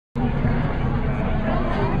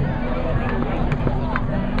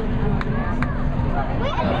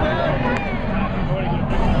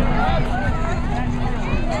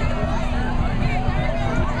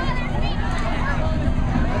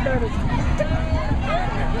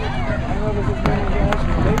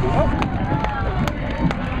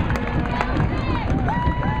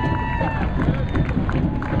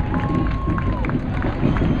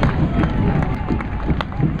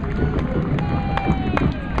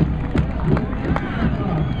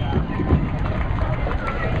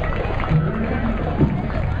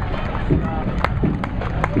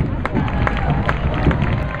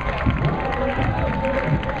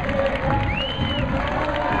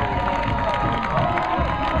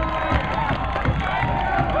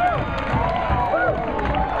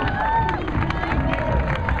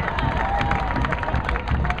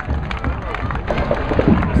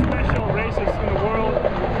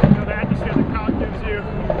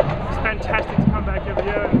fantastic to come back every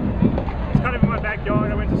year. It's kind of in my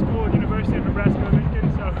backyard. I went to school at University of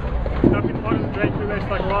Nebraska-Lincoln, so I've been part of the Drake Relays for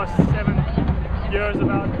like the last 7 years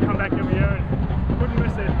about, come back every year and wouldn't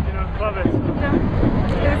miss it, you know, love it. So. No,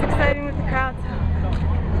 it was exciting with the crowd.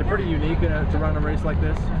 Is it pretty unique to run a race like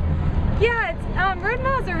this? Yeah, it's, road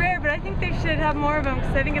miles are rare, but I think they should have more of them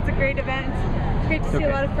because I think it's a great event. It's great to see a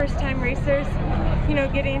lot of first-time racers, you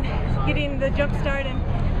know, getting the jump start and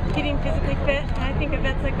getting physically fit. And I think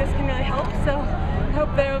events like this can really help, so I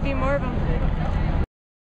hope there will be more of them.